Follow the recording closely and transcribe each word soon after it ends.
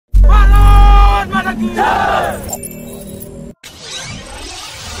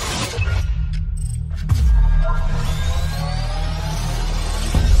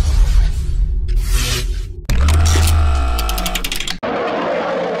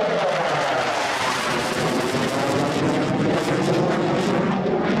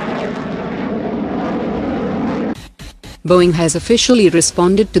Boeing has officially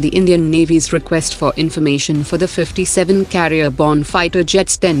responded to the Indian Navy's request for information for the 57 carrier-borne fighter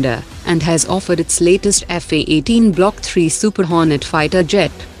jets tender, and has offered its latest A-18 Block-3 Super Hornet fighter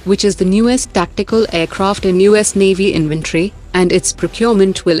jet, which is the newest tactical aircraft in US Navy inventory, and its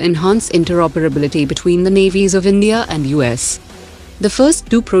procurement will enhance interoperability between the navies of India and US. The first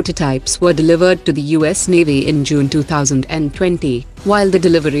two prototypes were delivered to the US Navy in June 2020, while the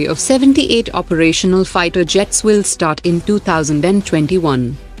delivery of 78 operational fighter jets will start in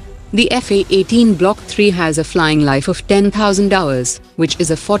 2021. The F-18 Block 3 has a flying life of 10,000 hours, which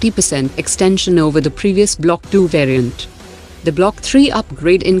is a 40% extension over the previous Block 2 variant. The Block 3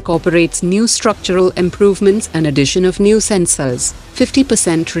 upgrade incorporates new structural improvements and addition of new sensors,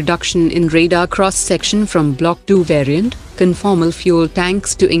 50% reduction in radar cross-section from Block 2 variant, conformal fuel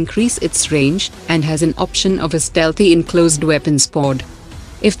tanks to increase its range, and has an option of a stealthy enclosed weapons pod.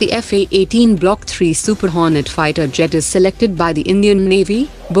 If the F-18 Block 3 Super Hornet fighter jet is selected by the Indian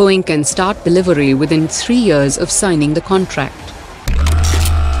Navy, Boeing can start delivery within 3 years of signing the contract.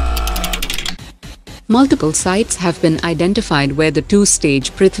 Multiple sites have been identified where the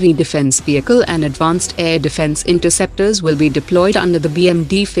two-stage Prithvi Defence Vehicle and Advanced Air Defence Interceptors will be deployed under the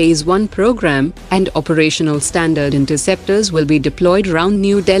BMD Phase 1 program, and operational standard interceptors will be deployed around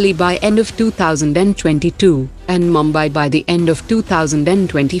New Delhi by end of 2022, and Mumbai by the end of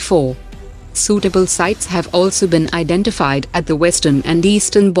 2024. Suitable sites have also been identified at the western and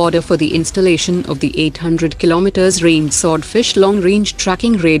eastern border for the installation of the 800 km range Swordfish long-range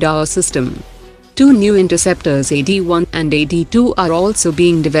tracking radar system. Two new interceptors AD-1 and AD-2 are also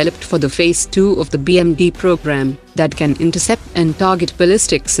being developed for the Phase 2 of the BMD program that can intercept and target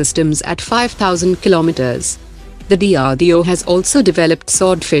ballistic systems at 5,000 km. The DRDO has also developed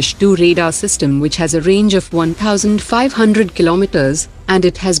Swordfish-2 radar system which has a range of 1,500 km, and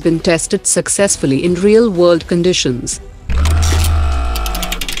it has been tested successfully in real-world conditions.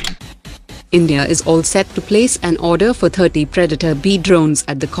 India is all set to place an order for 30 Predator B drones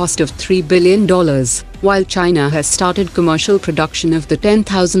at the cost of $3 billion, while China has started commercial production of the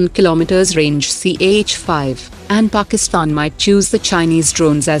 10,000 km range Ch-5, and Pakistan might choose the Chinese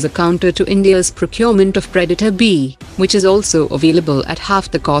drones as a counter to India's procurement of Predator B, which is also available at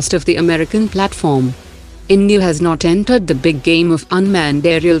half the cost of the American platform. India has not entered the big game of unmanned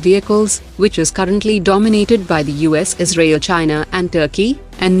aerial vehicles, which is currently dominated by the US, Israel, China and Turkey,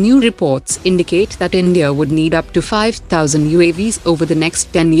 and new reports indicate that India would need up to 5,000 UAVs over the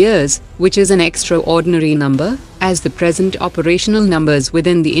next 10 years, which is an extraordinary number, as the present operational numbers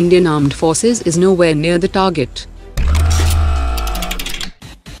within the Indian Armed Forces is nowhere near the target.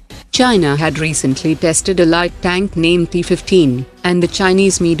 China had recently tested a light tank named T-15, and the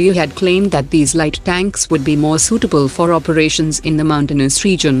Chinese media had claimed that these light tanks would be more suitable for operations in the mountainous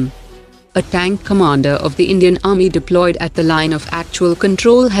region. A tank commander of the Indian Army deployed at the line of actual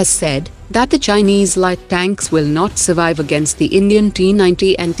control has said that the Chinese light tanks will not survive against the Indian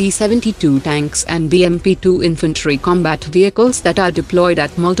T-90 and T-72 tanks and BMP-2 infantry combat vehicles that are deployed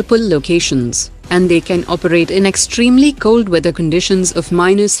at multiple locations, and they can operate in extremely cold weather conditions of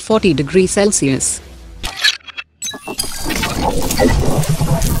 -40 degrees Celsius.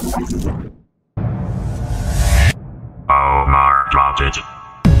 Omar dropped it.